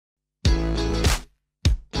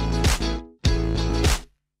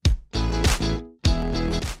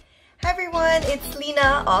everyone, it's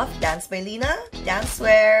Lina of Dance by Lina,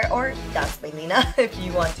 Dancewear, or Dance by Lina if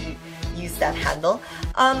you want to use that handle.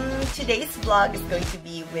 Today's vlog is going to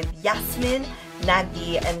be with Yasmine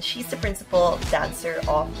Naghdi, and she's the principal dancer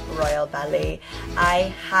of Royal Ballet.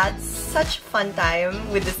 I had such fun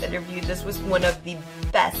time with this interview. This was one of the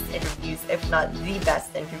best interviews, if not the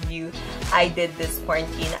best interview I did this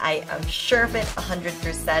quarantine. I am sure of it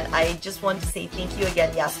 100%. I just want to say thank you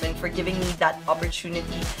again, Yasmine, for giving me that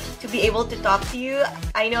opportunity to be able to talk to you.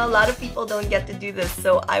 I know a lot of people don't get to do this,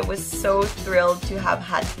 so I was so thrilled to have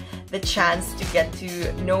had the chance to get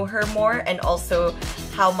to know her more, and also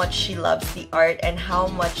how much she loves the art and how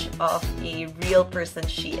much of a real person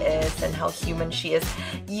she is and how human she is.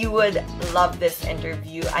 You would love this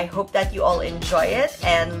interview. I hope that you all enjoy it,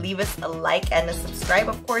 and leave us a like and a subscribe,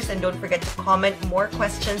 of course, and don't forget to comment more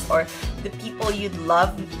questions or the people you'd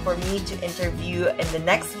love for me to interview in the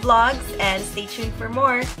next vlogs, and stay tuned for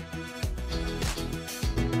more.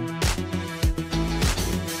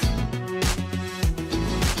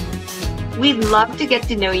 We'd love to get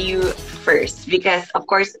to know you first because, of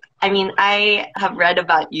course, I mean, I have read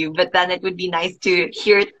about you, but then it would be nice to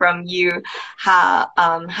hear it from you,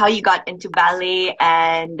 how you got into ballet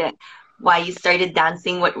and why you started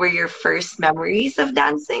dancing. What were your first memories of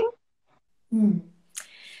dancing?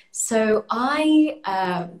 So my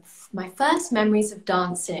first memories of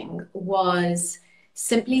dancing was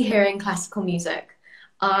simply hearing classical music.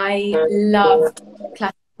 I loved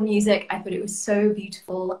classical music. I thought it was so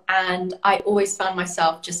beautiful, and I always found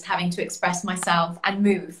myself just having to express myself and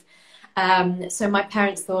move. So my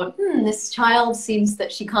parents thought, this child seems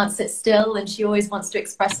that she can't sit still and she always wants to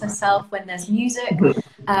express herself when there's music.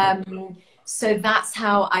 So that's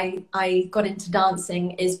how I got into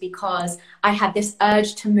dancing, is because I had this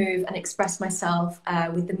urge to move and express myself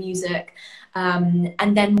with the music.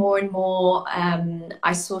 And then more and more,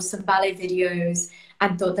 I saw some ballet videos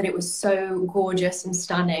and thought that it was so gorgeous and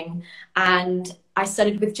stunning. And I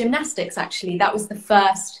studied with gymnastics, actually. That was the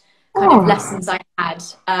first kind of lessons I had,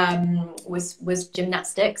 was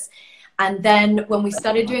gymnastics. And then when we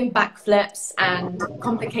started doing backflips and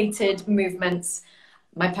complicated movements,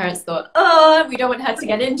 my parents thought, oh, we don't want her to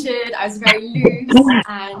get injured. I was very loose,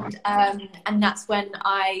 and that's when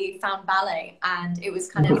I found ballet, and it was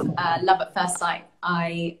kind of love at first sight.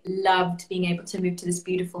 I loved being able to move to this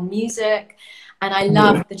beautiful music, and I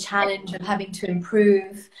loved the challenge of having to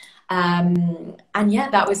improve. And yeah,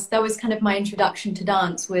 that was kind of my introduction to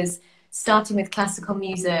dance, was starting with classical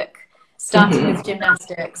music, starting with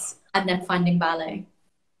gymnastics, and then finding ballet.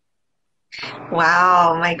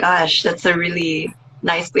 Wow, my gosh, that's a really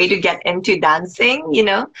nice way to get into dancing. You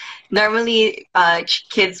know, normally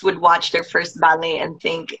kids would watch their first ballet and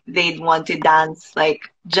think they'd want to dance like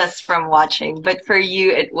just from watching, but for you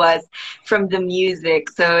it was from the music,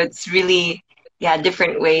 so it's really, yeah, a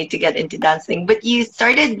different way to get into dancing. But you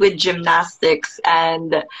started with gymnastics,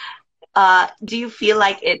 and do you feel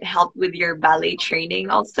like it helped with your ballet training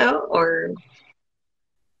also, or?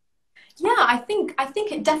 Yeah, I think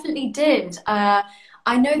it definitely did.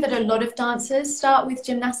 I know that a lot of dancers start with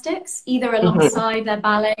gymnastics, either alongside their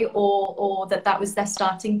ballet or that was their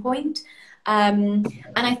starting point. And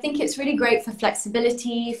I think it's really great for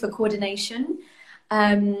flexibility, for coordination.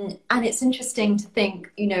 And it's interesting to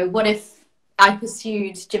think, you know, what if I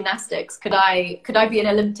pursued gymnastics? Could I be an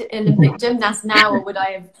Olympic gymnast now, or would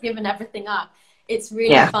I have given everything up? It's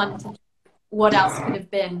really fun to think what else could have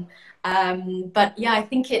been. But yeah, I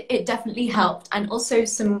think it definitely helped, and also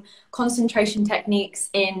some concentration techniques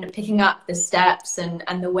in picking up the steps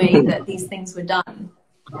and the way that these things were done.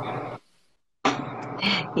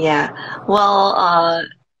 Yeah, well,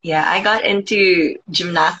 yeah, I got into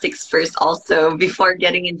gymnastics first also before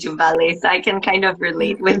getting into ballet, so I can kind of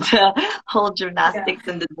relate with the whole gymnastics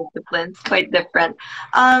and the disciplines, quite different.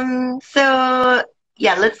 So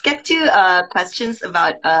yeah, let's get to questions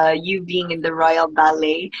about you being in the Royal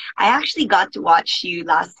Ballet. I actually got to watch you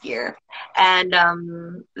last year, and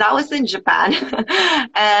that was in Japan.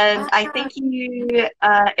 And I think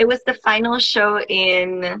it was the final show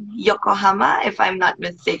in Yokohama, if I'm not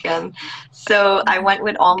mistaken. So I went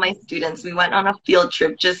with all my students. We went on a field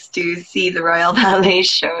trip just to see the Royal Ballet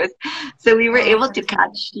shows. So we were able to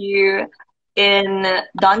catch you in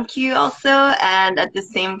Donkey also, and at the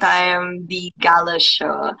same time the gala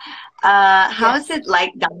show. How is it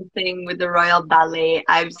like dancing with the Royal Ballet?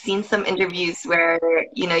 I've seen some interviews where,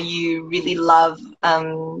 you know, you really love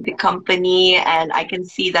the company, and I can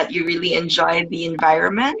see that you really enjoy the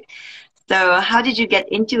environment. So how did you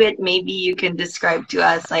get into it? Maybe you can describe to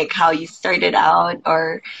us like how you started out,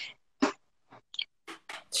 or...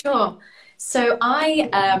 Sure. So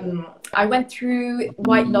I went through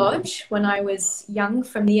White Lodge when I was young.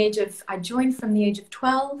 I joined from the age of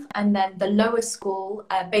 12, and then the lower school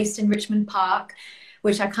based in Richmond Park,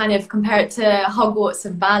 which I kind of compare it to Hogwarts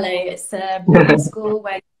of ballet. It's a boarding school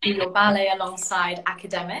where you do your ballet alongside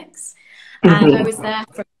academics. And I was there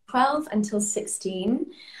from 12 until 16.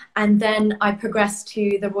 And then I progressed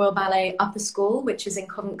to the Royal Ballet Upper School, which is in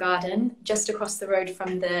Covent Garden, just across the road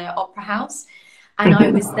from the Opera House. And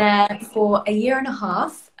I was there for a year and a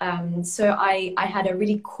half. So I had a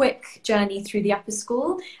really quick journey through the upper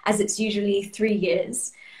school, as it's usually 3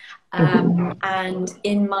 years. And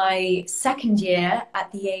in my second year,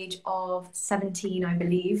 at the age of 17, I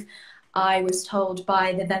believe, I was told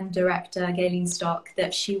by the then director, Gayleen Stock,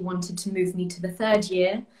 that she wanted to move me to the third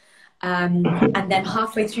year. And then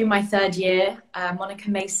halfway through my third year,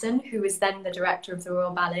 Monica Mason, who was then the director of the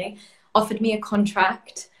Royal Ballet, offered me a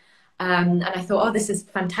contract. And I thought, oh, this is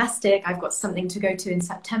fantastic. I've got something to go to in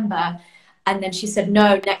September. And then she said,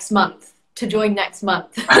 no, next month, to join next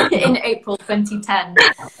month in April 2010.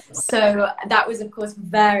 So that was, of course,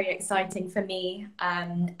 very exciting for me.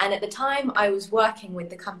 And at the time, I was working with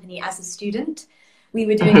the company as a student. We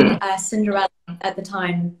were doing Cinderella at the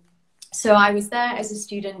time. So I was there as a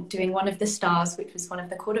student doing one of the stars, which was one of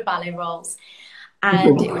the quarter ballet roles.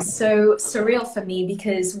 And it was so surreal for me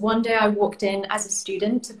because one day I walked in as a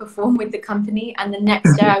student to perform with the company, and the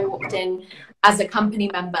next day I walked in as a company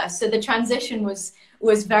member. So the transition was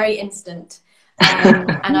very instant.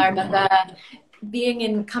 And I remember being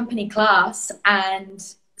in company class and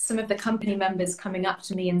some of the company members coming up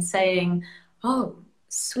to me and saying, oh,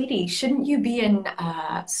 sweetie, shouldn't you be in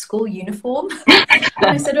school uniform? And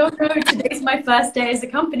I said, oh no, today's my first day as a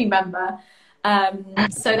company member.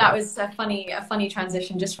 So that was a funny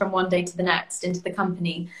transition just from one day to the next into the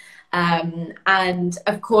company. And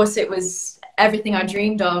of course it was everything I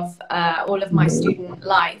dreamed of all of my student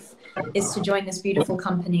life is to join this beautiful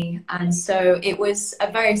company. And so it was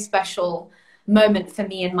a very special moment for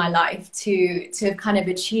me in my life to have kind of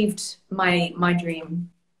achieved my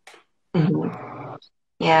dream.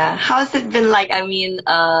 Yeah. How's it been like? I mean,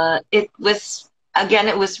 it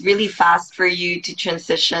was really fast for you to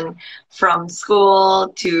transition from school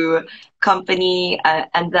to company,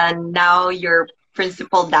 and then now you're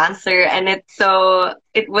principal dancer, and it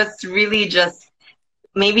was really just,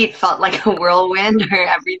 maybe it felt like a whirlwind or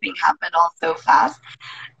everything happened all so fast.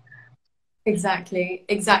 Exactly.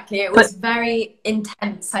 It But was very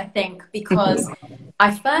intense, I think, because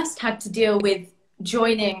I first had to deal with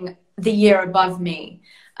joining the year above me,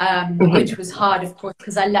 which was hard, of course,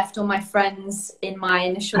 because I left all my friends in my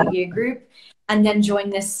initial year group and then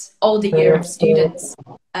joined this older year of students,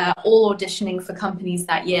 all auditioning for companies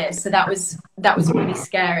that year. So that was really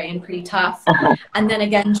scary and pretty tough. And then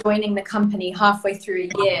again, joining the company halfway through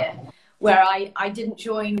a year where I didn't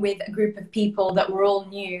join with a group of people that were all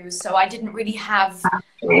new. So I didn't really have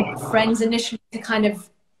friends initially to kind of,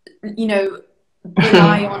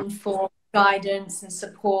 rely on for guidance and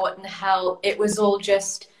support and help. It was all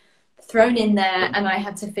just thrown in there and I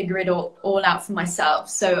had to figure it all out for myself.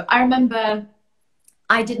 So I remember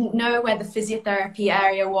I didn't know where the physiotherapy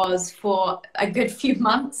area was for a good few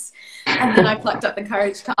months. And then I plucked up the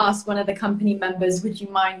courage to ask one of the company members, would you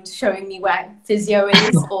mind showing me where physio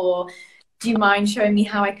is? Or do you mind showing me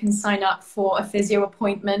how I can sign up for a physio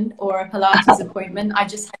appointment or a Pilates appointment? I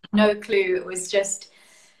just had no clue. It was just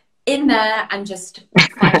in there and just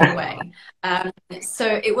find a way.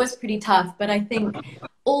 So it was pretty tough, but I think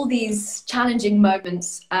all these challenging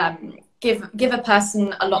moments give a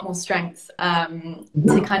person a lot more strength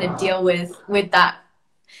to kind of deal with that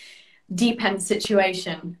deep end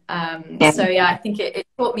situation. So yeah, I think it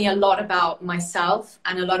taught me a lot about myself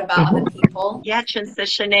and a lot about other people. yeah,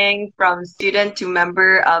 transitioning from student to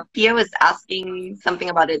member, Pia was asking something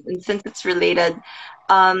about it, and since it's related,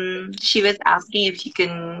 she was asking if you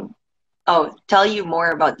can tell you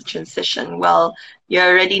more about the transition. Well, you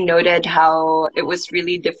already noted how it was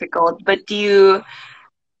really difficult, but do you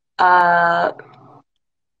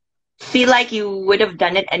feel like you would have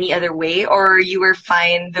done it any other way, or you were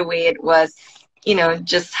fine the way it was,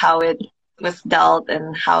 just how it was dealt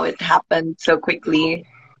and how it happened so quickly?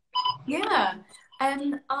 Yeah,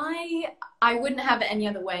 and I wouldn't have it any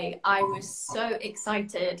other way. I was so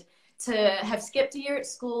excited to have skipped a year at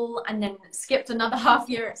school and then skipped another half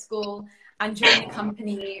year at school and joined the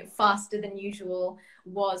company faster than usual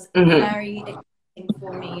was very exciting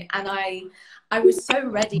for me. And I was so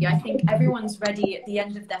ready. I think everyone's ready at the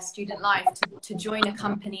end of their student life to join a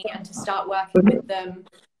company and to start working with them.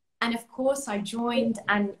 And of course I joined,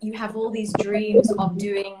 and you have all these dreams of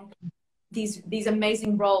doing these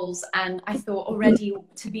amazing roles, and I thought already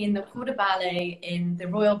to be in the quarter ballet in the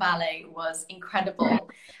Royal Ballet was incredible.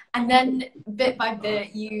 And then bit by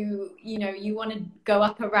bit, you know, you want to go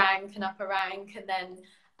up a rank and up a rank, and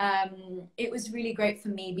then it was really great for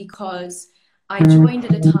me because I joined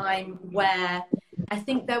at a time where I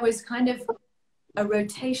think there was kind of a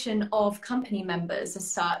rotation of company members as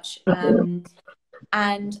such.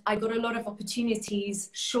 And I got a lot of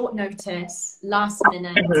opportunities, short notice, last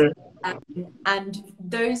minute, and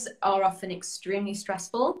those are often extremely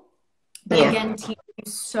stressful. But again, teach you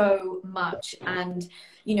so much, and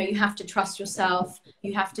you know, you have to trust yourself,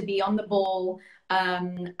 you have to be on the ball,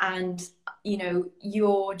 and you know,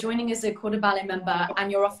 you're joining as a quarter ballet member, and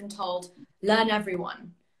you're often told, learn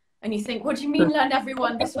everyone. And you think, what do you mean learn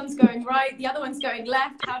everyone? This one's going right, the other one's going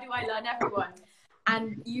left. How do I learn everyone?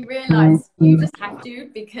 And you realize you just have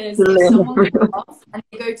to, because if someone goes off and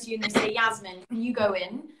they go to you and they say, Yasmine, can you go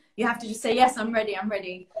in? You have to just say, yes, I'm ready, I'm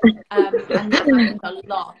ready. And that happened a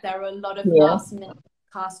lot. There were a lot of last minute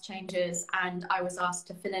cast changes, and I was asked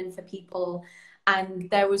to fill in for people. And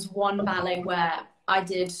there was one ballet where I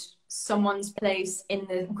did someone's place in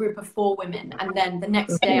the group of 4 women, and then the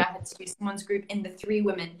next day I had to do someone's group in the 3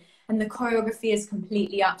 women, and the choreography is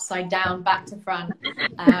completely upside down, back to front.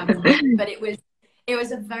 But it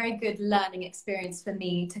was a very good learning experience for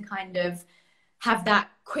me to kind of have that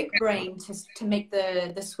quick brain to make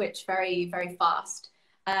the switch very, very fast.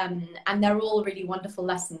 And they're all really wonderful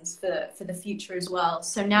lessons for the future as well.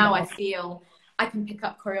 So now I feel I can pick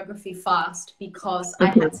up choreography fast because I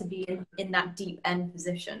had to be in that deep end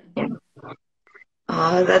position.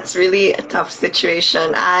 Oh, that's really a tough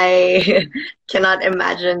situation. I cannot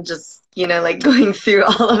imagine just, you know, like going through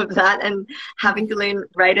all of that and having to learn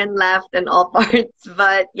right and left and all parts.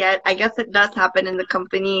 But yet, I guess it does happen in the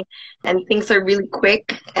company, and things are really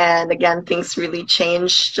quick. And again, things really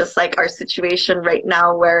change, just like our situation right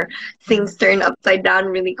now, where things turn upside down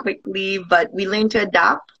really quickly, but we learn to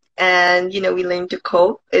adapt. And, you know, we learn to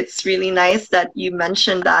cope. It's really nice that you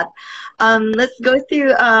mentioned that. Let's go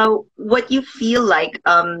through what you feel like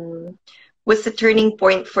was the turning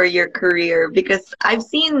point for your career, because I've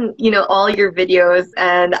seen, you know, all your videos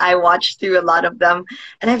and I watched through a lot of them,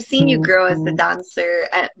 and I've seen you grow as a dancer.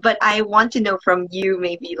 But I want to know from you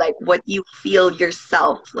maybe like what you feel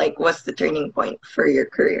yourself like was the turning point for your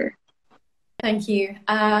career. Thank you.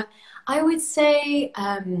 I would say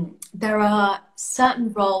there are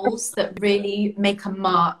certain roles that really make a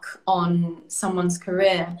mark on someone's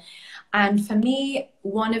career. And for me,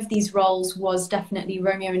 one of these roles was definitely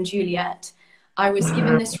Romeo and Juliet. I was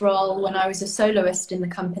given this role when I was a soloist in the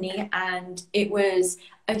company, and it was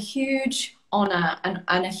a huge honor and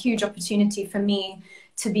a huge opportunity for me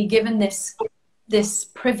to be given this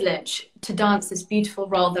privilege to dance this beautiful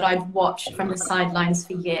role that I'd watched from the sidelines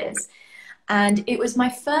for years. And it was my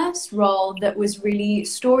first role that was really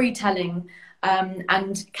storytelling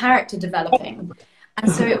and character developing.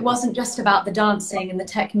 And so it wasn't just about the dancing and the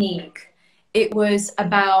technique. It was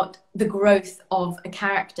about the growth of a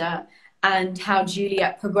character and how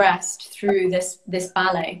Juliet progressed through this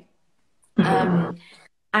ballet.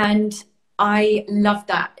 And I loved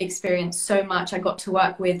that experience so much. I got to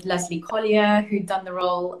work with Leslie Collier, who'd done the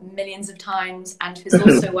role millions of times, and who's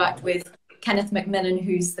also worked with Kenneth Macmillan,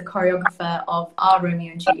 who's the choreographer of our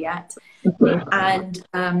Romeo and Juliet. And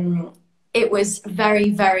it was very,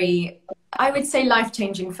 very, I would say,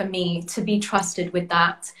 life-changing for me to be trusted with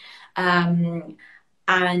that. And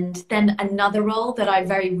then another role that I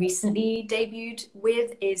very recently debuted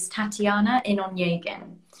with is Tatiana in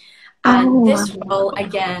Onegin. And this role,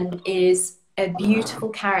 again, is a beautiful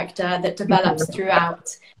character that develops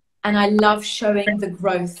throughout. And I love showing the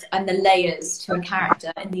growth and the layers to a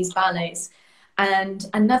character in these ballets. And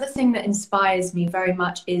another thing that inspires me very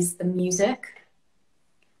much is the music.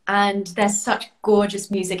 And there's such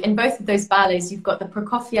gorgeous music. In both of those ballets, you've got the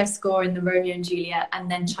Prokofiev score in the Romeo and Juliet, and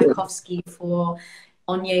then Tchaikovsky for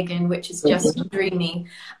Onegin, which is just dreamy.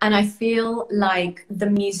 And I feel like the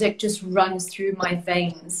music just runs through my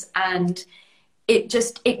veins, and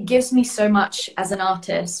it gives me so much as an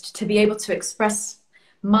artist to be able to express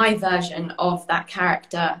my version of that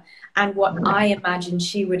character and what I imagine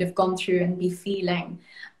she would have gone through and be feeling.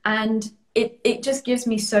 And it just gives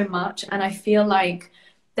me so much. And I feel like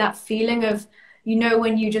that feeling of, you know,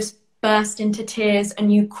 when you just burst into tears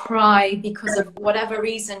and you cry because of whatever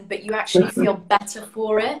reason, but you actually feel better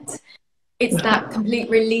for it. It's that complete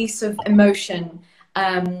release of emotion.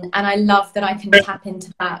 And I love that I can tap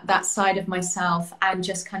into that side of myself and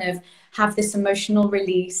just kind of have this emotional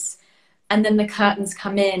release. And then the curtains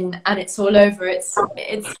come in and it's all over. It's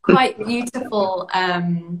quite beautiful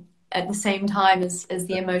at the same time as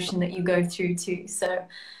the emotion that you go through too. So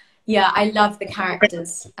yeah, I love the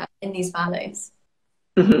characters in these ballets.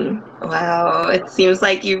 Wow, it seems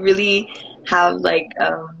like you really have like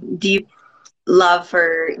deep love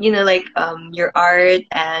for, like your art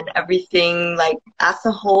and everything like as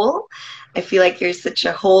a whole. I feel like you're such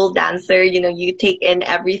a whole dancer, you take in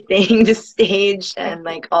everything, the stage and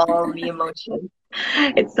like all the emotions.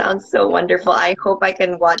 It sounds so wonderful. I hope I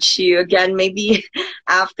can watch you again, maybe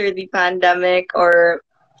after the pandemic, or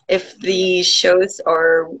if the shows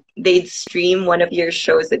or they'd stream one of your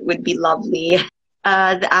shows, it would be lovely.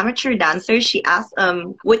 The amateur dancer, she asked,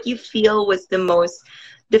 what you feel was the most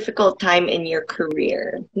difficult time in your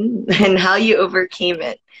career and how you overcame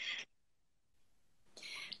it.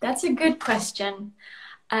 That's a good question.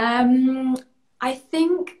 I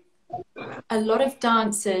think a lot of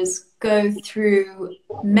dancers go through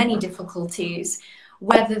many difficulties,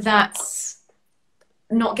 whether that's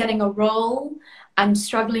not getting a role and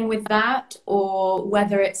struggling with that, or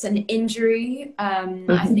whether it's an injury.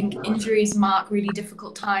 I think injuries mark really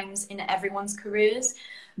difficult times in everyone's careers,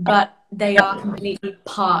 but they are completely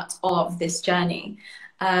part of this journey.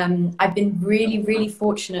 I've been really, really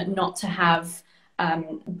fortunate not to have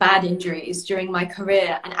bad injuries during my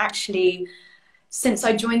career. And actually, since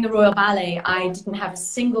I joined the Royal Ballet, I didn't have a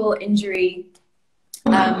single injury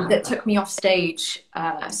that took me off stage.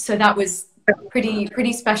 So that was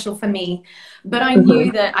pretty special for me. But I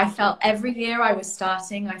knew that I felt every year I was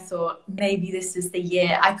starting, I thought, maybe this is the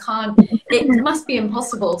year. It must be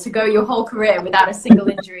impossible to go your whole career without a single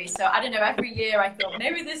injury. So I don't know, every year I thought,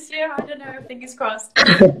 maybe this year, I don't know, fingers crossed.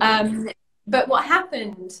 But what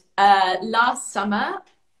happened last summer,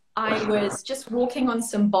 I was just walking on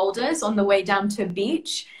some boulders on the way down to a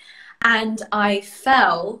beach, and I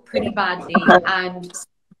fell pretty badly and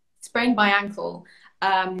sprained my ankle.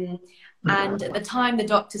 And at the time, the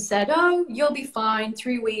doctor said, oh, you'll be fine.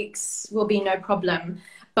 3 weeks will be no problem.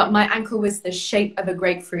 But my ankle was the shape of a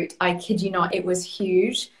grapefruit. I kid you not, it was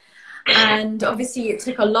huge. And obviously it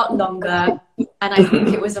took a lot longer. And I think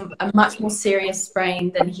it was a much more serious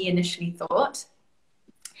sprain than he initially thought.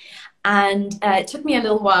 And it took me a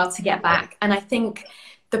little while to get back. And I think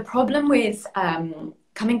the problem with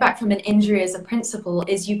coming back from an injury as a principal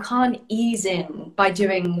is you can't ease in by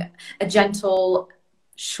doing a gentle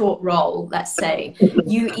short roll, let's say.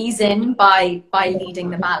 You ease in by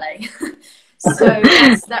leading the ballet. So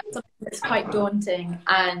that's something that's quite daunting.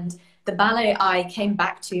 And the ballet I came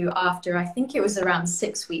back to after, I think it was around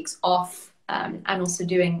 6 weeks off, and also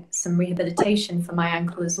doing some rehabilitation for my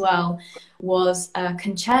ankle as well, was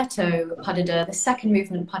concerto pas de deux, the second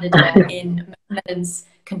movement pas de deux in Macmillan's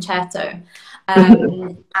concerto.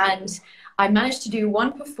 And I managed to do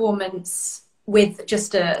one performance with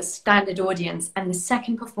just a standard audience, and the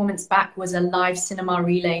second performance back was a live cinema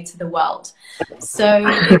relay to the world. So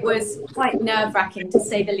it was quite nerve-wracking, to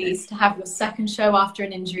say the least, to have your second show after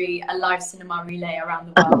an injury, a live cinema relay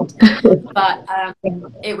around the world. But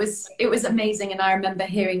it was amazing, and I remember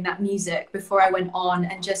hearing that music before I went on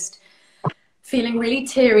and just feeling really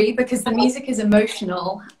teary because the music is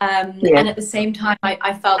emotional. And at the same time,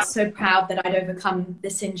 I felt so proud that I'd overcome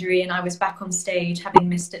this injury and I was back on stage, having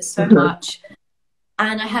missed it so much.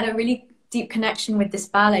 And I had a really deep connection with this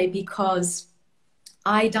ballet because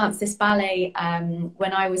I danced this ballet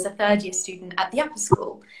when I was a third-year student at the upper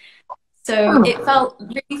school. So it felt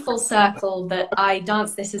really full circle that I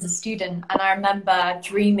danced this as a student, and I remember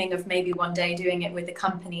dreaming of maybe one day doing it with the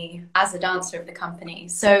company as a dancer of the company.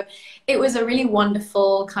 So it was a really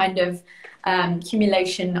wonderful kind of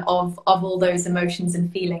accumulation of all those emotions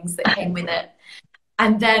and feelings that came with it.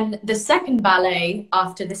 And then the second ballet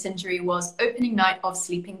after this injury was opening night of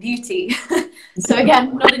Sleeping Beauty. So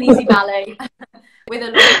again, not an easy ballet with a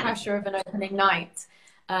lot of pressure of an opening night.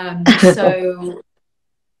 So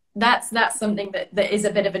that's something that is a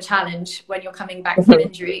bit of a challenge when you're coming back from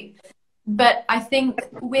injury. But I think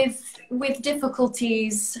with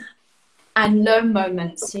difficulties and low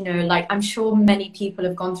moments, you know, like I'm sure many people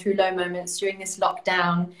have gone through low moments during this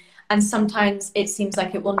lockdown, and sometimes it seems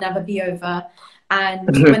like it will never be over. And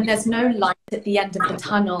when there's no light at the end of the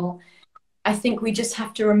tunnel, I think we just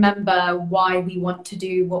have to remember why we want to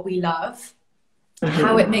do what we love,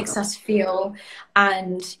 how it makes us feel,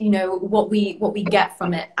 and you know what we get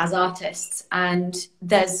from it as artists. And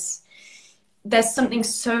there's something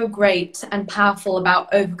so great and powerful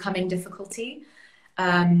about overcoming difficulty.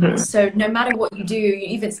 So no matter what you do,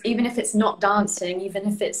 even if it's not dancing, even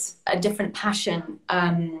if it's a different passion,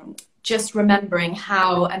 just remembering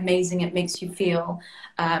how amazing it makes you feel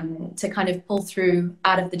to kind of pull through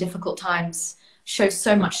out of the difficult times shows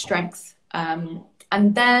so much strength.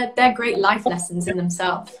 And they're great life lessons in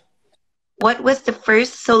themselves. What was the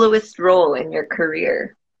first soloist role in your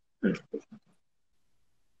career?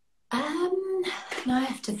 Um, Now I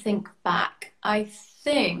have to think back. I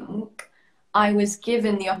think I was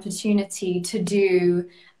given the opportunity to do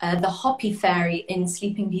the Hoppy Fairy in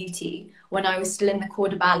Sleeping Beauty when I was still in the corps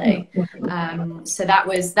de ballet. So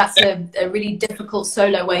that's a really difficult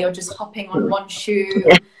solo where you're just hopping on one shoe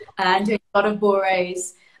and doing a lot of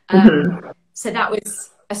bourrées. So that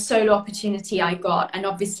was a solo opportunity I got, and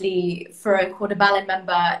obviously for a corps de ballet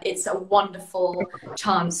member, it's a wonderful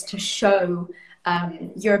chance to show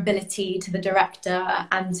your ability to the director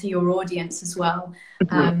and to your audience as well.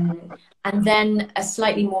 And then a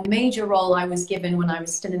slightly more major role I was given when I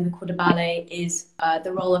was still in the corps de ballet is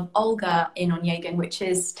the role of Olga in Onegin, which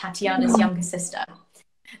is Tatiana's younger sister.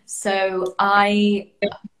 So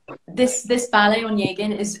this ballet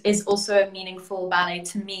Onegin is also a meaningful ballet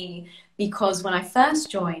to me, because when I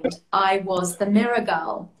first joined, I was the mirror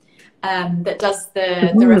girl that does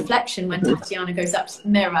the reflection when Tatiana goes up to the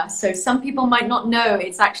mirror. So some people might not know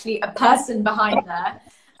it's actually a person behind there,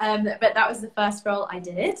 but that was the first role I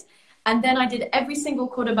did. And then I did every single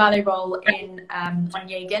corps de ballet role in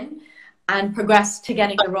Onegin, and progressed to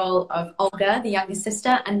getting the role of Olga, the younger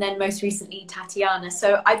sister, and then most recently Tatiana.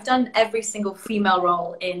 So I've done every single female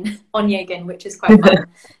role in Onegin, which is quite fun.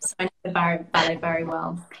 So I know the ballet very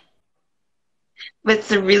well. But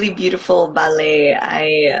it's a really beautiful ballet.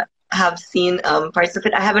 I have seen parts of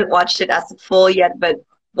it. I haven't watched it as a full yet, but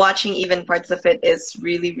watching even parts of it is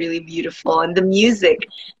really, really beautiful. And the music,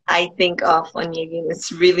 I think, of Onegin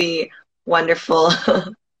is really wonderful.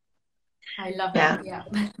 I love it, yeah.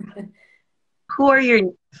 Who are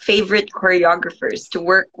your favorite choreographers to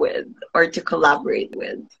work with or to collaborate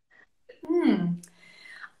with?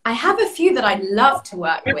 I have a few that I love to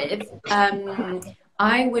work with.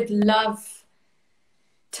 I would love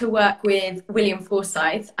to work with William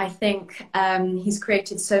Forsythe. I think he's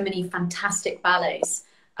created so many fantastic ballets.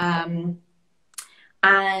 And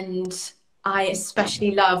I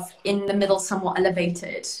especially love In the Middle Somewhat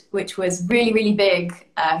Elevated, which was really, really big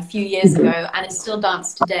a few years ago, and it's still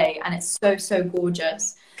danced today, and it's so, so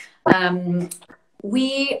gorgeous.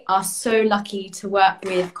 We are so lucky to work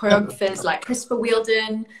with choreographers like Christopher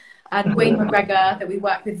Wheeldon and Wayne McGregor that we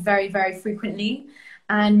work with very, very frequently.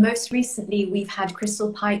 And most recently, we've had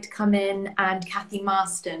Crystal Pite come in and Kathy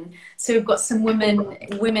Marston. So we've got some women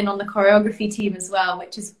on the choreography team as well,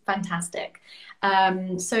 which is fantastic.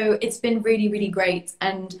 So it's been really, really great.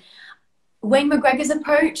 And Wayne McGregor's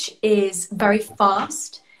approach is very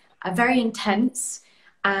fast, very intense,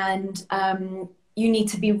 and you need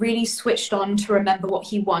to be really switched on to remember what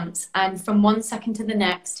he wants. And from one second to the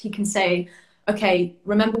next, he can say, okay,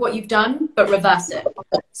 remember what you've done, but reverse it.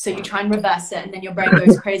 So you try and reverse it, and then your brain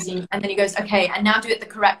goes crazy. And then he goes, okay, and now do it the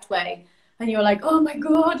correct way. And you're like, oh my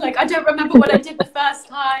God, like I don't remember what I did the first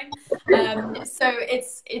time. So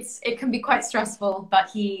it can be quite stressful, but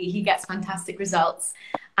he gets fantastic results.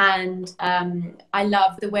 And I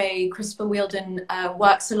love the way Christopher Wheeldon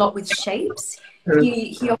works a lot with shapes.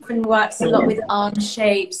 He often works a lot with arm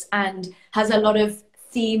shapes and has a lot of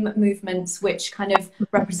theme movements which kind of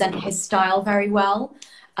represent his style very well.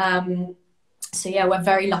 So yeah, we're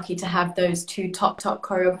very lucky to have those two top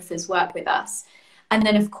choreographers work with us. And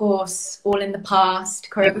then of course, all in the past,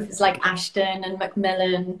 choreographers like Ashton and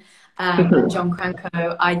Macmillan and John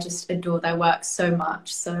Cranko, I just adore their work so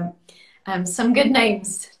much. So some good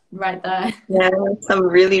names right there. Yeah, some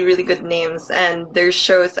really, really good names, and their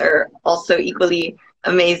shows are also equally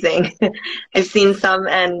amazing. I've seen some,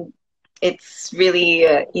 and it's really,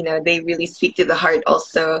 they really speak to the heart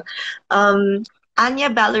also. Anya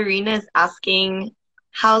Ballerina is asking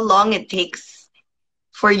how long it takes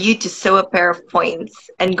for you to sew a pair of points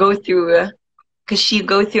and go through, because you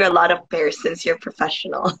go through a lot of pairs since you're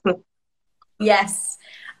professional. Yes.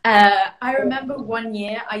 I remember one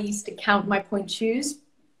year I used to count my point shoes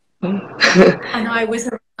and I was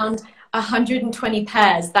around 120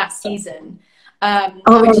 pairs that season,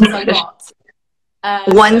 which is a lot.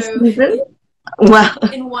 One season? Wow.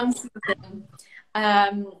 In one season.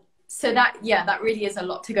 So that really is a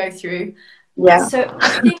lot to go through. Yeah. So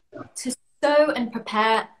I think to sew and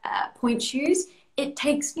prepare point shoes, it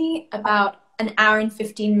takes me about an hour and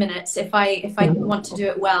 15 minutes if I want to do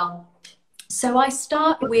it well. So I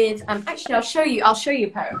start with actually I'll show you a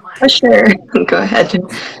pair of mine. Oh, sure. Go ahead.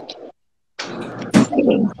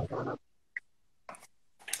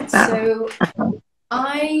 So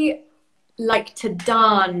I like to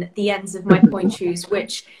darn the ends of my point shoes,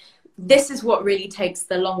 which this is what really takes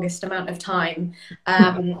the longest amount of time.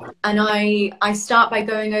 And I start by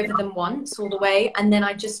going over them once all the way, and then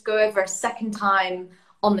I just go over a second time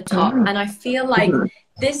on the top. And I feel like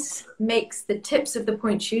this makes the tips of the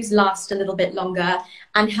pointe shoes last a little bit longer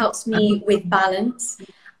and helps me with balance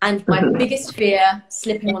and my biggest fear,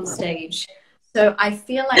 slipping on stage. So I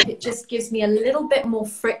feel like it just gives me a little bit more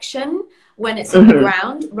friction when it's on the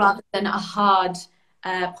ground rather than a hard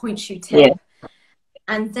pointe shoe tip. Yeah.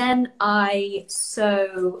 And then I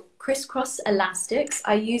sew crisscross elastics.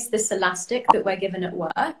 I use this elastic that we're given at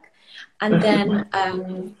work. And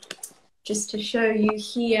then just to show you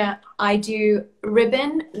here, I do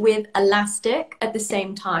ribbon with elastic at the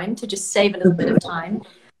same time to just save a little bit of time.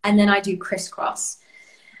 And then I do crisscross.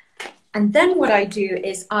 And then what I do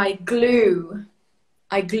is I glue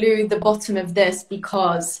the bottom of this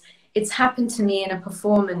because it's happened to me in a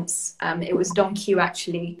performance. It was Don Q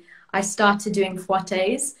actually. I started doing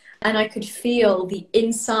fouettes and I could feel the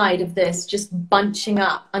inside of this just bunching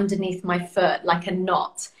up underneath my foot like a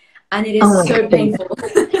knot. And it is so painful.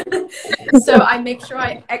 So I make sure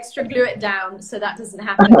I extra glue it down so that doesn't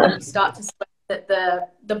happen when you start to sweat, that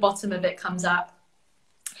the bottom of it comes up.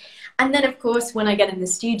 And then, of course, when I get in the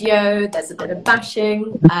studio, there's a bit of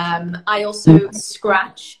bashing. I also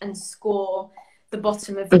scratch and score the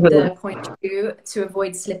bottom of the pointe shoe to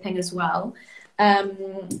avoid slipping as well.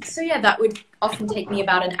 So yeah, that would often take me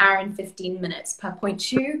about 1 hour and 15 minutes per pointe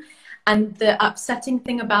shoe. And the upsetting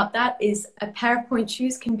thing about that is a pair of pointe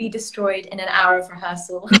shoes can be destroyed in 1 hour of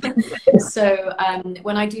rehearsal. So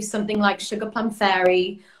when I do something like Sugar Plum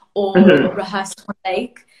Fairy or Rehearse on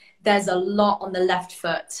Lake, there's a lot on the left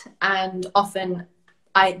foot, and often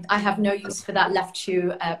I have no use for that left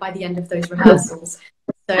shoe by the end of those rehearsals.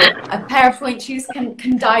 So a pair of pointe shoes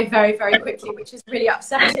can die very, very quickly, which is really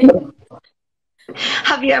upsetting.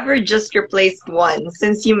 Have you ever just replaced one?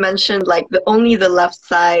 Since you mentioned like only the left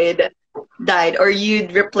side died, or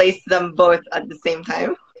you'd replace them both at the same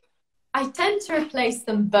time? I tend to replace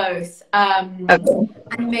them both. And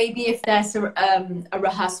maybe if there's a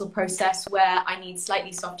rehearsal process where I need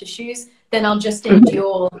slightly softer shoes, then I'll just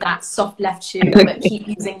endure that soft left shoe, but keep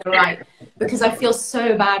using the right. Because I feel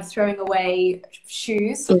so bad throwing away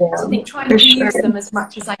shoes. So I think trying to use them as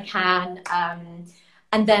much as I can.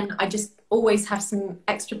 And then I just always have some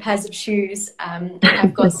extra pairs of shoes. And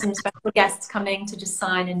I've got some special guests coming to just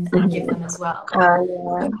sign and give them as well.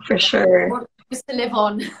 Yeah, for sure. Just to live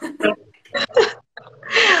on.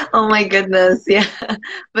 Oh my goodness, yeah.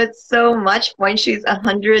 But so much pointe shoes,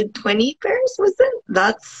 120 pairs, was it?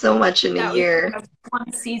 That's so much in a year. That was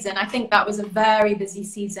one season. I think that was a very busy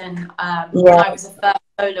season when I was a first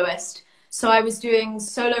soloist. So I was doing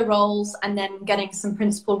solo roles and then getting some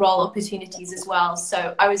principal role opportunities as well.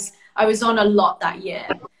 So I was on a lot that year,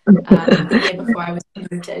 the year before I was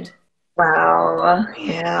promoted. Wow.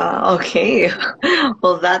 Yeah. Okay.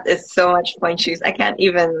 Well, that is so much pointe shoes. I can't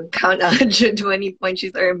even count 120 pointe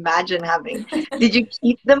shoes or imagine having. Did you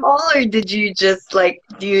keep them all, or did you just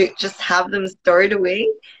do you just have them stored away?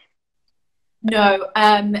 No.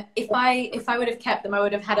 If I would have kept them, I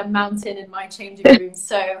would have had a mountain in my changing room.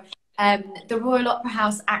 So the Royal Opera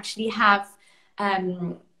House actually have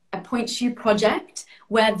a pointe shoe project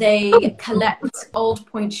where they collect old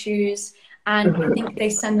pointe shoes. And I think they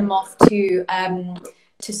send them off to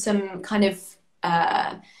some kind of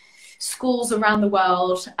schools around the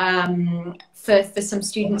world for some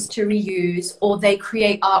students to reuse, or they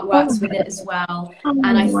create artworks with it as well.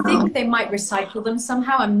 And I think they might recycle them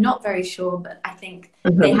somehow. I'm not very sure, but I think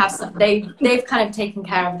they have some. They've kind of taken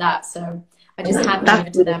care of that, so I just hand them over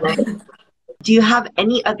to them. Do you have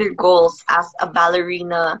any other goals as a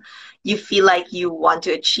ballerina you feel like you want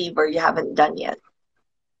to achieve or you haven't done yet?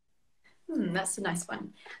 That's a nice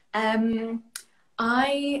one.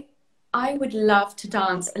 I would love to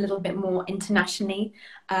dance a little bit more internationally,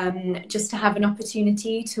 just to have an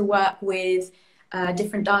opportunity to work with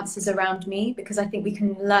different dancers around me, because I think we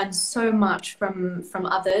can learn so much from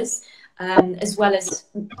others, as well as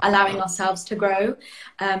allowing ourselves to grow.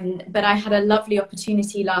 But I had a lovely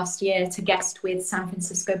opportunity last year to guest with San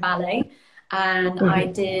Francisco Ballet. And I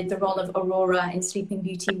did the role of Aurora in Sleeping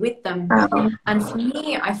Beauty with them. And for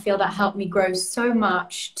me, I feel that helped me grow so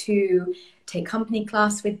much to take company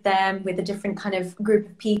class with them, with a different kind of group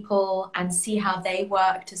of people, and see how they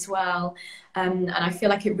worked as well. And I feel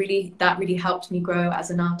like that really helped me grow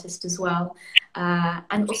as an artist as well.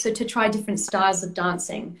 And also to try different styles of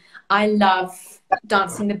dancing. I love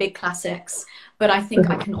dancing the big classics, but I think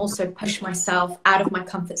I can also push myself out of my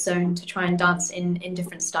comfort zone to try and dance in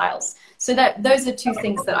different styles. So those are two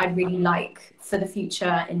things that I'd really like for the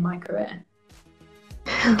future in my career.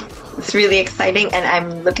 It's really exciting, and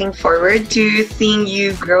I'm looking forward to seeing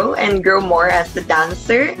you grow and grow more as a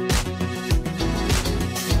dancer.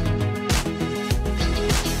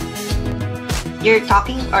 you're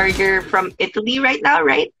talking, or you're from Italy right now,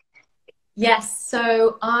 right? Yes,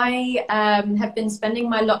 so I have been spending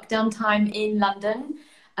my lockdown time in London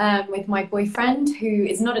with my boyfriend, who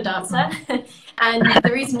is not a dancer. And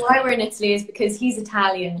the reason why we're in Italy is because he's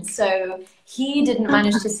Italian. So he didn't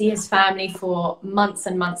manage to see his family for months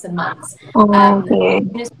and months and months. Oh, As okay.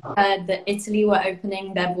 soon as we heard that Italy were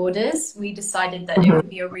opening their borders, we decided that it Mhm. would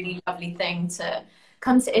be a really lovely thing to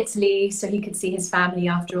come to Italy so he could see his family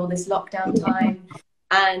after all this lockdown time.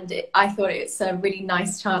 And I thought it's a really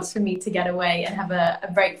nice chance for me to get away and have a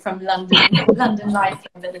break from London life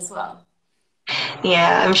a bit as well.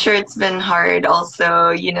 Yeah, I'm sure it's been hard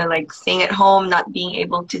also, like staying at home, not being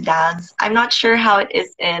able to dance. I'm not sure how it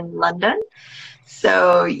is in London.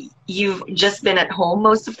 So you've just been at home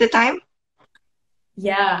most of the time?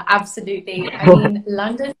 Yeah, absolutely. I mean,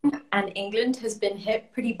 London and England has been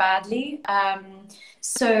hit pretty badly.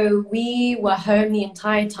 So we were home the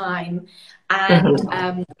entire time, and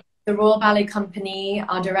Mhm. the Royal Ballet Company,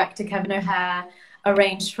 our director Kevin O'Hare,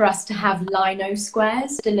 arranged for us to have lino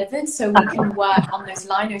squares delivered so we can work on those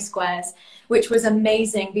lino squares, which was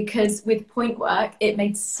amazing because with point work, it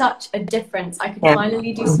made such a difference. I could Yeah.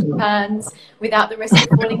 finally do some Mhm. turns without the risk of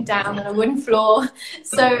falling down on a wooden floor.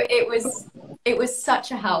 So it was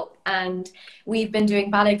such a help. And we've been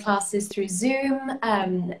doing ballet classes through Zoom,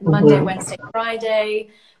 Monday, Mhm. Wednesday, Friday.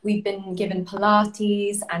 We've been given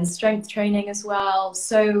Pilates and strength training as well.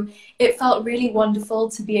 So it felt really wonderful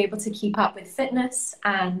to be able to keep up with fitness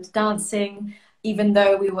and dancing, even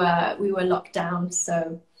though we were locked down.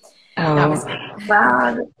 So that Oh, was good.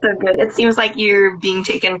 wow, that's so good. It seems like you're being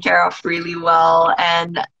taken care of really well.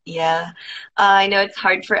 And yeah, I know it's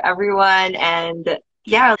hard for everyone. And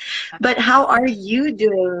yeah, but how are you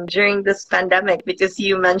doing during this pandemic? Because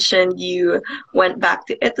you mentioned you went back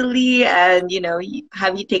to Italy and,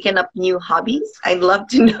 have you taken up new hobbies? I'd love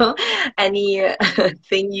to know any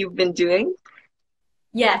thing you've been doing.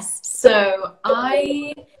 Yes. So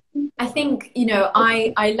I think,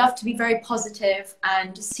 I love to be very positive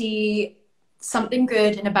and see something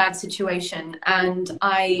good in a bad situation. And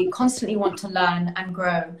I constantly want to learn and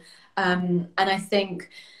grow. And I think,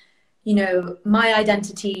 my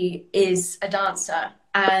identity is a dancer.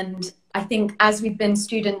 And I think as we've been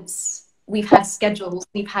students, we've had schedules,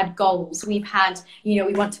 we've had goals, we've had, we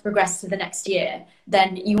want to progress to the next year.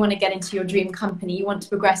 Then you want to get into your dream company, you want to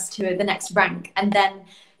progress to the next rank. And then,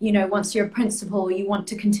 once you're a principal, you want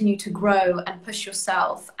to continue to grow and push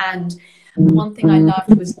yourself. And one thing I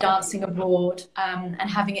loved was dancing abroad and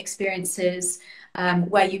having experiences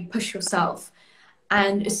where you push yourself.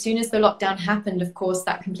 And as soon as the lockdown happened, of course,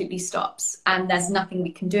 that completely stops and there's nothing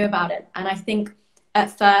we can do about it. And I think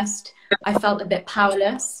at first I felt a bit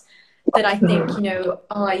powerless, that I think, Mhm.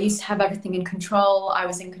 oh, I used to have everything in control. I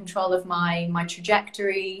was in control of my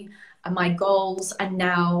trajectory and my goals, and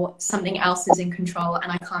now something else is in control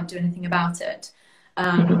and I can't do anything about it.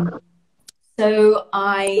 Um, so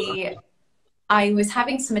I was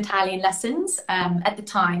having some Italian lessons at the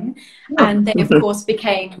time, and they, of course,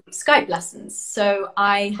 became Skype lessons. So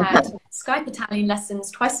I had Skype Italian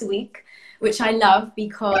lessons twice a week, which I love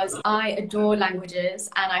because I adore languages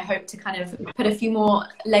and I hope to kind of put a few more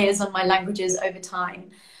layers on my languages over time.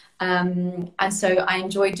 And so I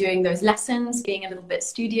enjoy doing those lessons, being a little bit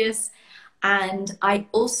studious. And I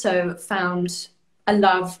also found a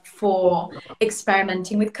love for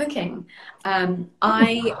experimenting with cooking.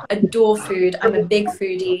 I adore food. I'm a big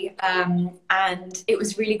foodie, and it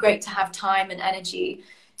was really great to have time and energy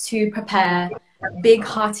to prepare big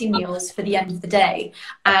hearty meals for the end of the day.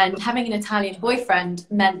 And having an Italian boyfriend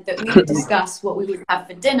meant that we would discuss what we would have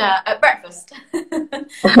for dinner at breakfast.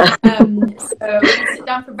 So we'd sit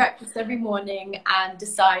down for breakfast every morning and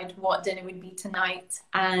decide what dinner would be tonight.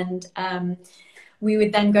 And we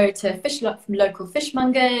would then go to local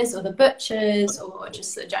fishmongers or the butchers or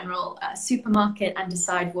just the general supermarket and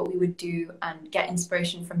decide what we would do and get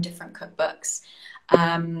inspiration from different cookbooks.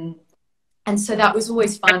 Um, and so that was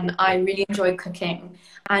always fun. I really enjoyed cooking,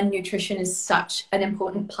 and nutrition is such an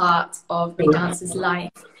important part of a dancer's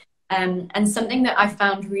life. And something that I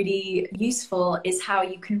found really useful is how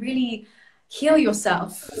you can really heal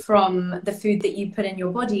yourself from the food that you put in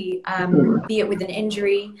your body, be it with an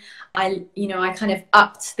injury. I kind of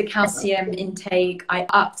upped the calcium intake. I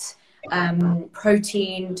upped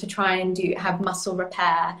protein to try and have muscle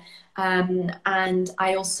repair. And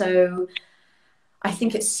I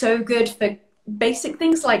think it's so good for basic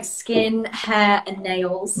things like skin, hair, and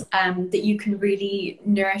nails, that you can really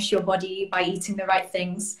nourish your body by eating the right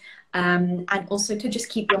things. And also to just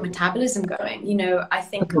keep your metabolism going. I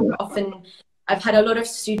think often I've had a lot of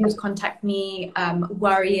students contact me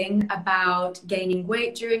worrying about gaining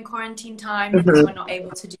weight during quarantine time because we're not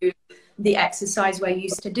able to do the exercise we're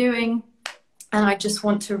used to doing. And I just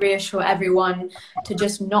want to reassure everyone to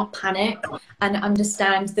just not panic and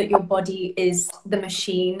understand that your body is the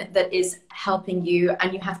machine that is helping you,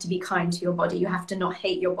 and you have to be kind to your body. You have to not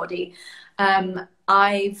hate your body.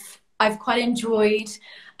 I've quite enjoyed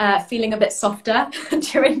feeling a bit softer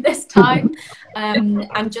during this time,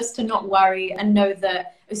 and just to not worry and know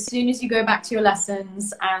that as soon as you go back to your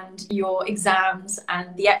lessons and your exams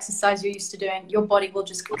and the exercise you're used to doing, your body will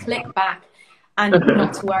just click back, and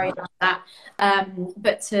not to worry about that.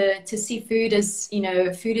 But to see food as, you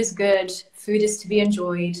know, food is good, food is to be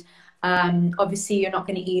enjoyed. Obviously, you're not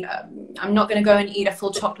going to eat, I'm not going to go and eat a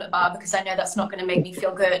full chocolate bar because I know that's not going to make me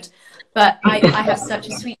feel good. But I have such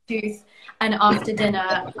a sweet tooth. And after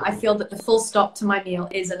dinner, I feel that the full stop to my meal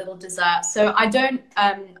is a little dessert. So I don't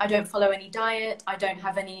follow any diet. I don't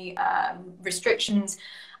have any restrictions.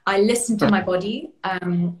 I listen to my body,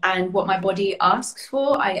 and what my body asks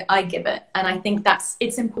for, I give it. And I think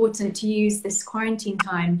it's important to use this quarantine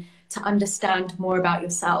time to understand more about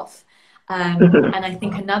yourself. And I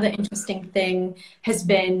think another interesting thing has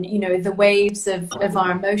been, you know, the waves of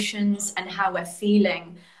our emotions and how we're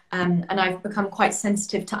feeling. And I've become quite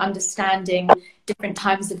sensitive to understanding different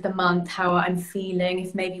times of the month, how I'm feeling.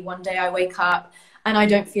 If maybe one day I wake up and I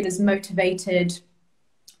don't feel as motivated,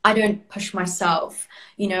 I don't push myself.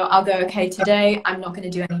 You know, I'll go, okay, today I'm not going to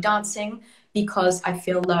do any dancing because I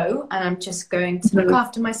feel low, and I'm just going to look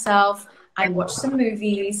after myself and watch some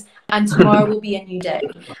movies, and tomorrow will be a new day.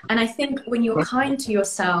 And I think when you're kind to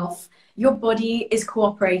yourself, your body is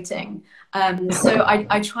cooperating. So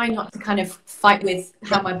I try not to kind of fight with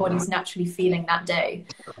how my body's naturally feeling that day.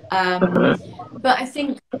 But I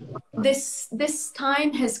think this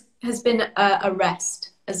time has been a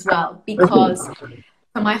rest as well, because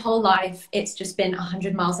for my whole life, it's just been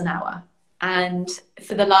 100 miles an hour. And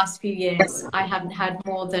for the last few years, I haven't had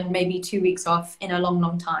more than maybe 2 weeks off in a long,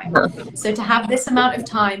 long time. So to have this amount of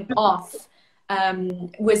time off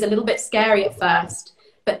was a little bit scary at first,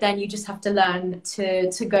 but then you just have to learn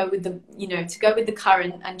to go with the, you know, to go with the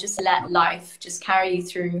current and just let life just carry you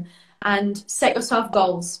through, and set yourself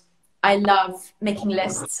goals. I love making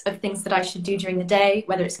lists of things that I should do during the day,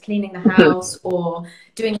 whether it's cleaning the house or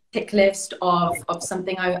doing a tick list of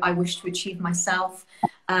something I wish to achieve myself.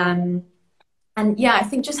 And yeah, I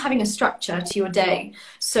think just having a structure to your day,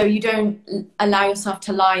 so you don't allow yourself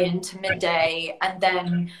to lie into midday and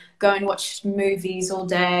then go and watch movies all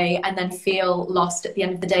day and then feel lost at the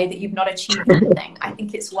end of the day that you've not achieved anything. I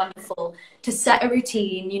think it's wonderful to set a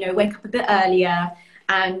routine, you know, wake up a bit earlier,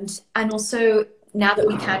 and also, now that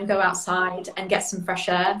we can go outside and get some fresh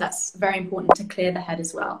air, that's very important to clear the head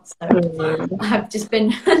as well. So I've just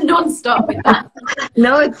been non-stop with that.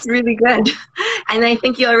 No, it's really good. And I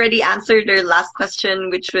think you already answered your last question,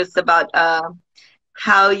 which was about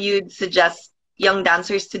how you'd suggest young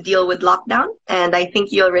dancers to deal with lockdown. And I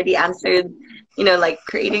think you already answered, you know, like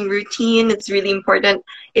creating routine. It's really important.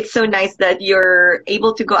 It's so nice that you're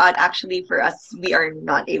able to go out. Actually, for us, we are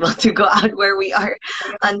not able to go out where we are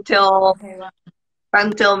until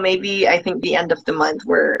maybe, I think, the end of the month.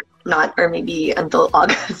 We're not, or maybe until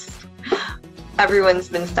August. Everyone's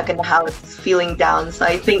been stuck in the house feeling down, so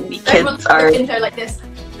I think the kids are intro like this.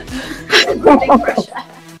 Big pressure.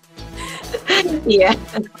 Yeah.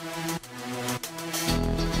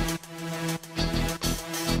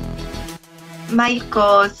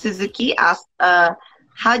 Maiko Suzuki asked,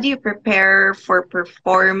 how do you prepare for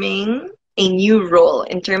performing a new role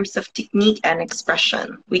in terms of technique and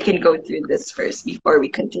expression? We can go through this first before we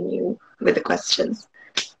continue with the questions.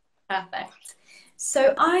 Perfect.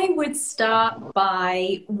 So I would start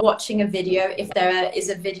by watching a video, if there is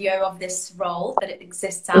a video of this role that it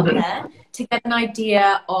exists out there, to get an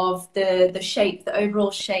idea of the shape, the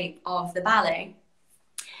overall shape of the ballet.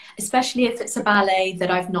 Especially if it's a ballet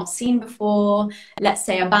that I've not seen before, let's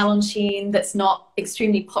say a ballonchine that's not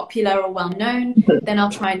extremely popular or well known, then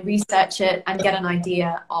I'll try and research it and get an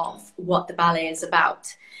idea of what the ballet is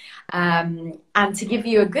about. And to give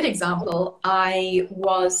you a good example, I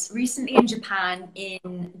was recently in Japan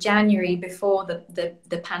in January before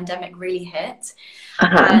the pandemic really hit.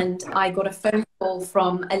 And I got a phone call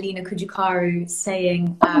from Lina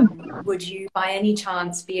saying, would you by any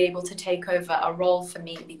chance be able to take over a role for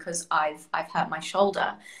me, because I've hurt my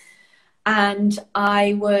shoulder. And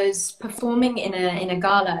I was performing in a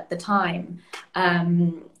gala at the time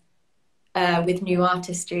with New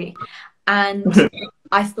Artistry. And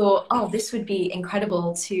I thought, oh, this would be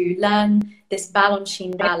incredible to learn this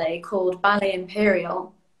ballonchine ballet called Ballet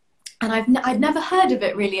Imperial. And I'd never heard of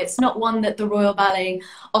it really. It's not one that the Royal Ballet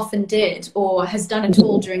often did or has done at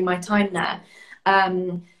all during my time there.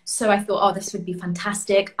 So I thought, oh, this would be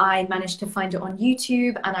fantastic. I managed to find it on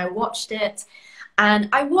YouTube and I watched it. And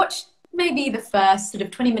I watched maybe the first sort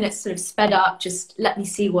of 20 minutes sort of sped up, just let me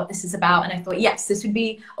see what this is about. And I thought, yes, this would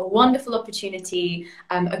be a wonderful opportunity,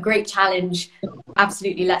 a great challenge.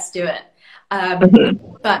 Absolutely, let's do it.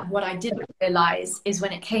 But what I didn't realize is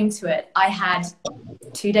when it came to it, I had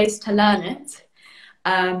 2 days to learn it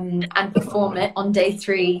and perform it on day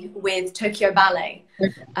 3 with Tokyo Ballet.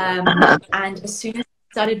 And as soon as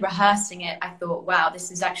I started rehearsing it, I thought, wow,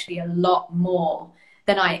 this is actually a lot more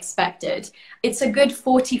than I expected. It's a good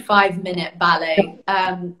 45-minute ballet.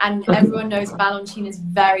 And everyone knows Balanchine is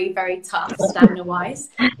very, very tough stamina-wise.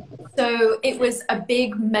 So it was a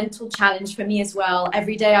big mental challenge for me as well.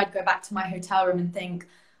 Every day I'd go back to my hotel room and think,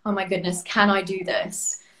 oh my goodness, can I do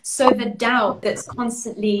this? So the doubt that's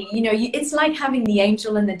constantly, you know, it's like having the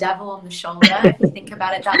angel and the devil on the shoulder, if you think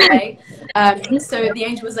about it that way. So the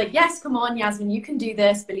angel was like, yes, come on, Yasmine, you can do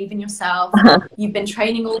this. Believe in yourself. You've been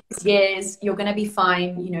training all these years. You're going to be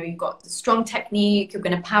fine. You know, you've got strong technique. You're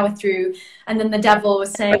going to power through. And then the devil was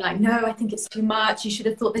saying like, no, I think it's too much. You should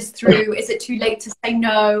have thought this through. Is it too late to say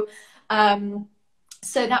no?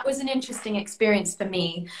 So that was an interesting experience for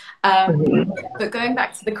me. But going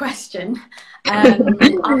back to the question,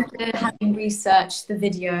 after having researched the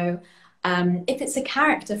video, if it's a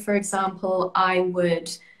character, for example, I would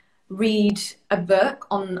read a book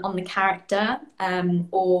on the character,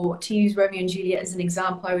 or to use Romeo and Juliet as an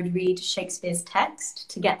example, I would read Shakespeare's text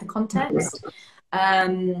to get the context.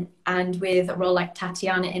 And with a role like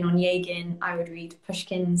Tatiana in Onegin, I would read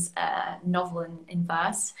Pushkin's novel in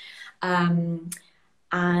verse.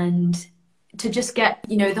 And to just get,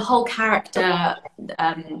 you know, the whole character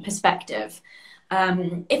perspective.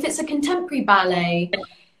 If it's a contemporary ballet,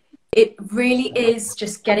 it really is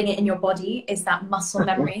just getting it in your body, is that muscle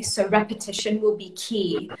memory. So repetition will be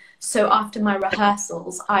key. So after my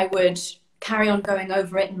rehearsals, I would carry on going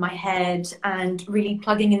over it in my head and really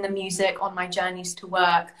plugging in the music on my journeys to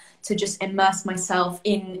work to just immerse myself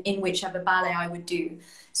in whichever ballet I would do.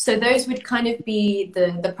 So those would kind of be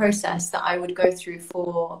the process that I would go through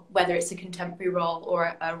for whether it's a contemporary role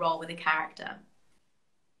or a role with a character.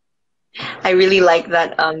 I really like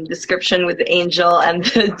that description with the angel and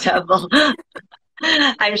the devil.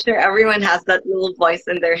 I'm sure everyone has that little voice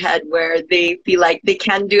in their head where they feel like they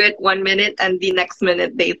can do it 1 minute and the next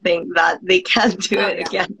minute they think that they can't do it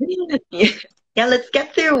again. Yeah, let's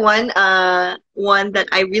get through one that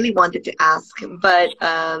I really wanted to ask, but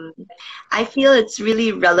I feel it's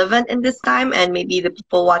really relevant in this time, and maybe the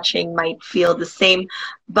people watching might feel the same.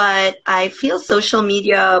 But I feel social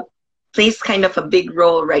media plays kind of a big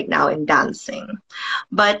role right now in dancing,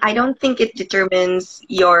 but I don't think it determines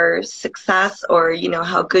your success or, you know,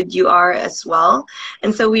 how good you are as well.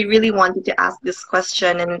 And so we really wanted to ask this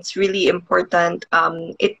question, and it's really important.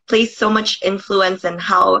 It plays so much influence in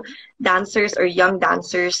how dancers or young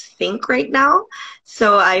dancers think right now.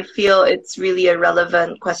 So I feel it's really a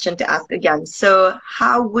relevant question to ask again. So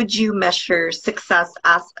how would you measure success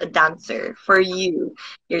as a dancer for you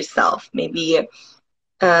yourself? Maybe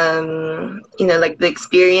you know, like the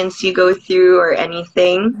experience you go through or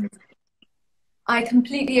anything. I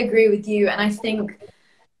completely agree with you. And I think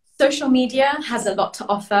social media has a lot to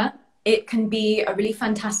offer. It can be a really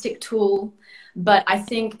fantastic tool, but I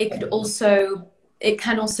think it can also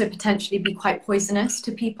potentially be quite poisonous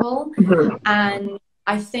to people. And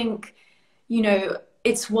I think, you know,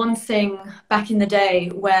 it's one thing back in the day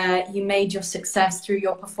where you made your success through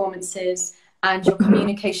your performances and your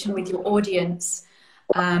communication with your audience,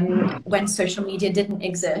 when social media didn't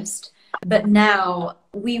exist. But now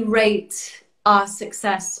we rate our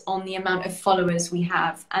success on the amount of followers we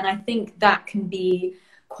have. And I think that can be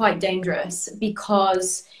quite dangerous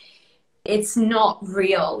because it's not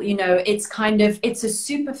real, you know, it's kind of, it's a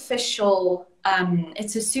superficial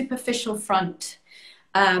front.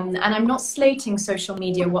 And I'm not slating social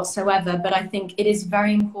media whatsoever, but I think it is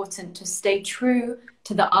very important to stay true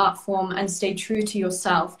to the art form and stay true to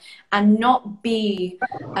yourself and not be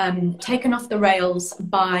taken off the rails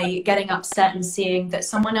by getting upset and seeing that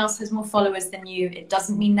someone else has more followers than you. It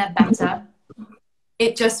doesn't mean they're better.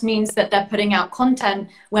 It just means that they're putting out content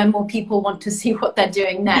where more people want to see what they're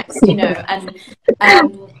doing next, you know. And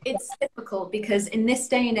it's difficult because in this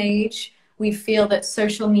day and age, we feel that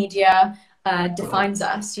social media defines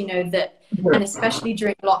us, you know, that, and especially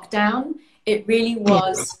during lockdown, it really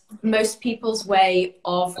was most people's way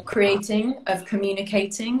of creating, of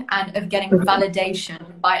communicating, and of getting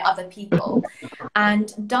validation by other people.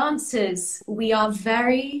 And dancers, we are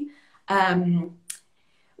very,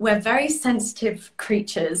 we're very sensitive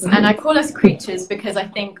creatures, and I call us creatures because I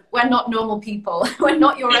think we're not normal people. We're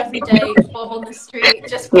not your everyday Bob on the street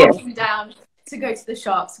just Yeah. walking down to go to the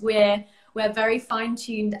shops. We're very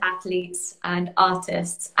fine-tuned athletes and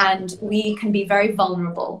artists, and we can be very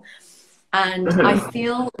vulnerable. And I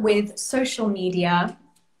feel with social media,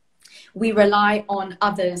 we rely on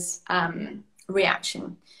others'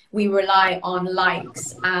 reaction. We rely on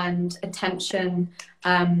likes and attention,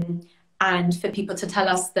 and for people to tell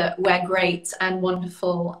us that we're great and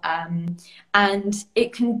wonderful. And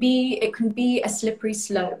it can be a slippery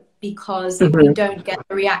slope, because if we don't get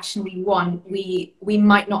the reaction we want, we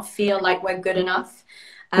might not feel like we're good enough.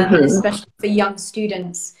 And especially for young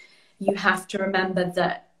students, you have to remember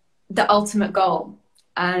that the ultimate goal,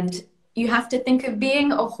 and you have to think of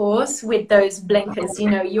being a horse with those blinkers. You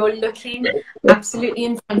know, you're looking absolutely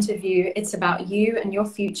in front of you. It's about you and your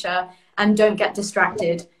future, and don't get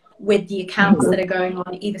distracted with the accounts that are going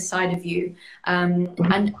on either side of you.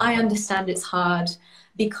 And I understand it's hard,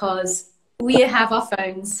 because we have our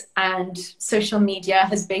phones, and social media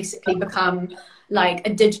has basically become like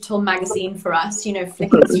a digital magazine for us, you know,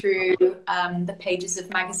 flicking through the pages of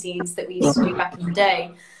magazines that we used to do back in the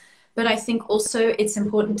day. But I think also it's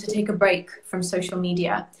important to take a break from social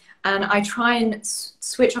media. And I try and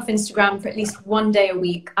switch off Instagram for at least one day a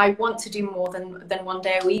week. I want to do more than one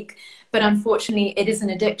day a week, but unfortunately it is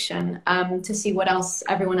an addiction, to see what else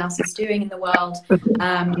everyone else is doing in the world,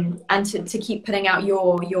 and to keep putting out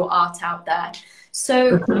your art out there.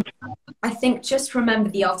 So I think just remember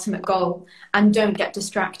the ultimate goal and don't get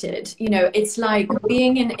distracted. You know, it's like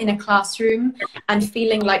being in a classroom and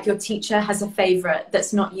feeling like your teacher has a favorite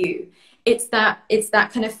that's not you. It's that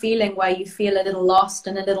kind of feeling where you feel a little lost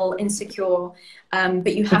and a little insecure.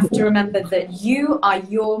 But you have to remember that you are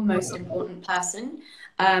your most important person.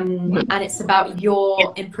 And it's about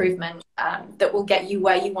your improvement that will get you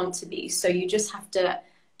where you want to be. So you just have to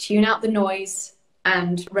tune out the noise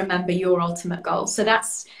and remember your ultimate goal. So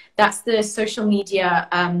that's the social media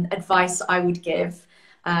advice I would give,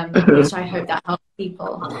 which I hope that helps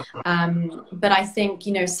people. But I think,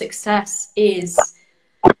 you know, success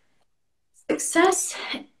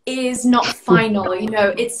is not final. You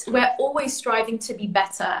know, we're always striving to be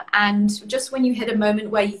better. And just when you hit a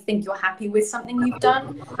moment where you think you're happy with something you've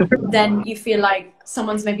done, then you feel like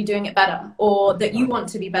someone's maybe doing it better, or that you want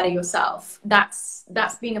to be better yourself. That's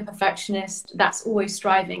being a perfectionist. That's always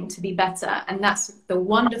striving to be better. And that's the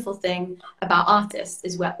wonderful thing about artists,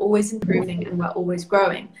 is we're always improving and we're always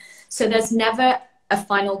growing. So there's never a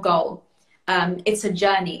final goal. It's a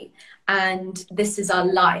journey. And this is our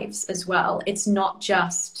lives as well. It's not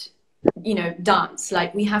just, you know, dance.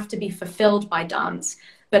 Like, we have to be fulfilled by dance,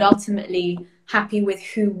 but ultimately happy with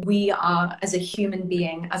who we are as a human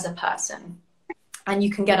being, as a person. And you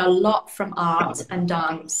can get a lot from art and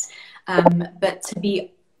dance, but to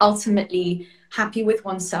be ultimately happy with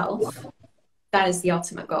oneself, that is the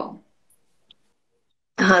ultimate goal.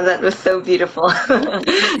 That was so beautiful.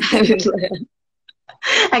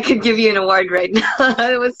 I could give you an award right now.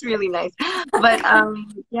 It was really nice. But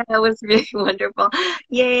yeah, it was really wonderful.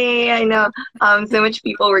 Yay, I know. So much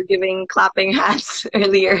people were giving clapping hands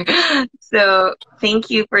earlier. So thank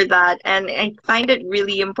you for that. And I find it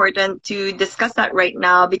really important to discuss that right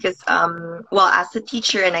now, because well, as a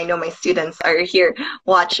teacher, and I know my students are here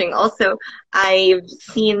watching also, I've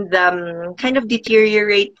seen them kind of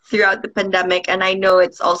deteriorate throughout the pandemic, and I know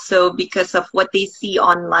it's also because of what they see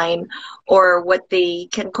online, or what they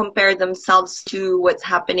can compare themselves to, what's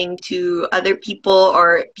happening to other people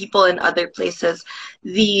or people in other places.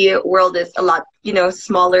 The world is a lot, you know,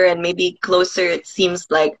 smaller and maybe closer. It seems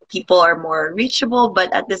like people are more reachable,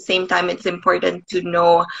 but at the same time, it's important to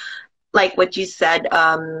know, like what you said,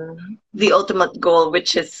 the ultimate goal,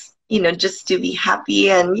 which is, you know, just to be happy,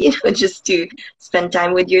 and, you know, just to spend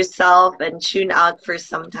time with yourself and tune out for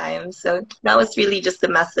some time. So that was really just the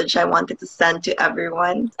message I wanted to send to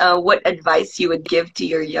everyone. What advice you would give to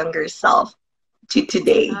your younger self to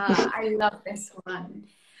today? I love this one.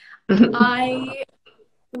 I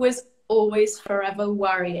was always forever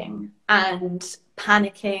worrying and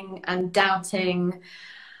panicking and doubting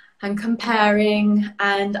and comparing,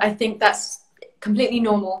 and I think that's completely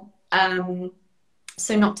normal.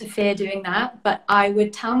 So not to fear doing that, but I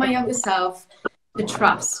would tell my younger self to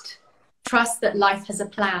trust that life has a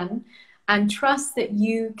plan, and trust that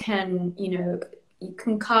you can, you know, you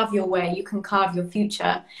can carve your way, you can carve your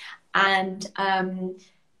future, and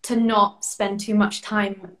to not spend too much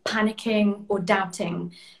time panicking or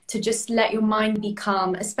doubting, to just let your mind be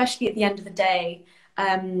calm, especially at the end of the day.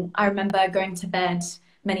 I remember going to bed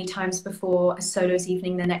many times before a solos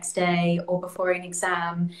evening the next day or before an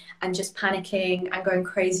exam, and just panicking and going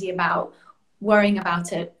crazy about worrying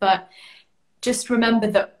about it. But just remember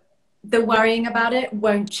that the worrying about it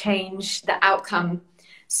won't change the outcome.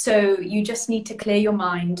 So you just need to clear your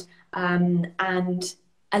mind, and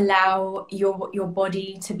allow your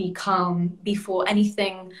body to be calm before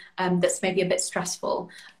anything that's maybe a bit stressful.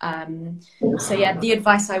 So yeah, the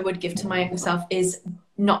advice I would give to my younger self is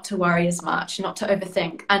not to worry as much, not to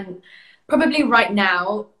overthink. And probably right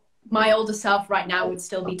now, my older self right now would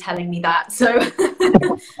still be telling me that. So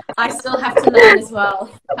I still have to learn as well,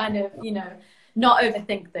 kind of, you know, not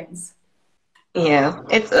overthink things. Yeah,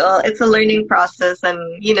 it's a learning process,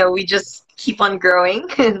 and you know, we just keep on growing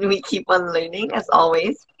and we keep on learning as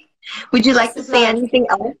always. Would you like Best to of say luck. anything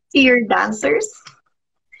else to your dancers?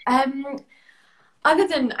 Um, Other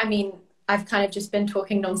than, I mean, I've kind of just been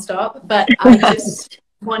talking nonstop, but I just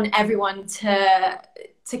want everyone to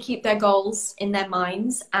keep their goals in their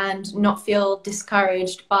minds and not feel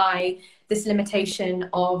discouraged by this limitation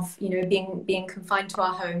of, you know, being confined to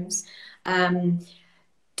our homes.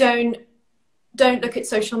 Don't don't look at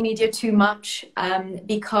social media too much,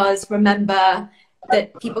 because remember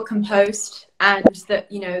that people can post, and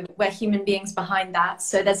that, you know, we're human beings behind that.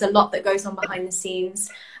 So there's a lot that goes on behind the scenes,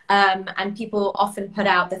 and people often put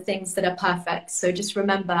out the things that are perfect. So just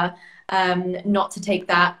remember, not to take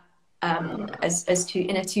that as too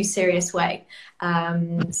in a too serious way.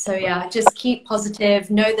 So yeah, just keep positive.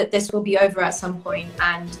 Know that this will be over at some point,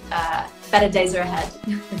 and better days are ahead.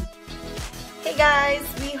 Hey guys,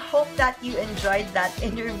 we hope that you enjoyed that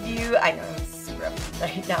interview. I know I'm super upset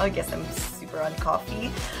right now. I guess I'm super on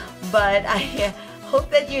coffee, but I hope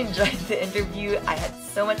that you enjoyed the interview. I had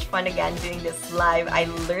so much fun again doing this live. I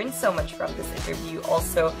learned so much from this interview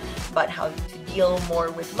also about how to deal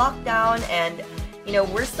more with lockdown. And you know,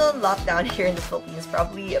 we're still in lockdown here in the Philippines,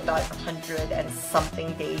 probably about 100 and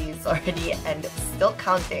something days already, and still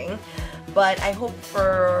counting. But I hope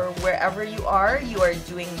for wherever you are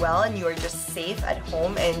doing well, and you are just safe at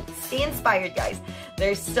home, and stay inspired, guys.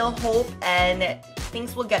 There's still hope, and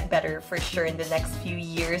things will get better for sure in the next few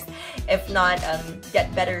years. If not,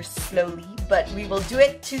 get better slowly, but we will do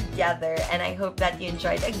it together. And I hope that you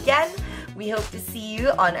enjoyed. Again, we hope to see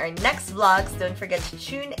you on our next vlogs. Don't forget to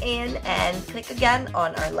tune in and click again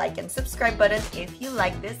on our like and subscribe button if you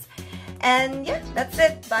like this. And yeah, that's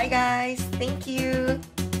it. Bye guys. Thank you.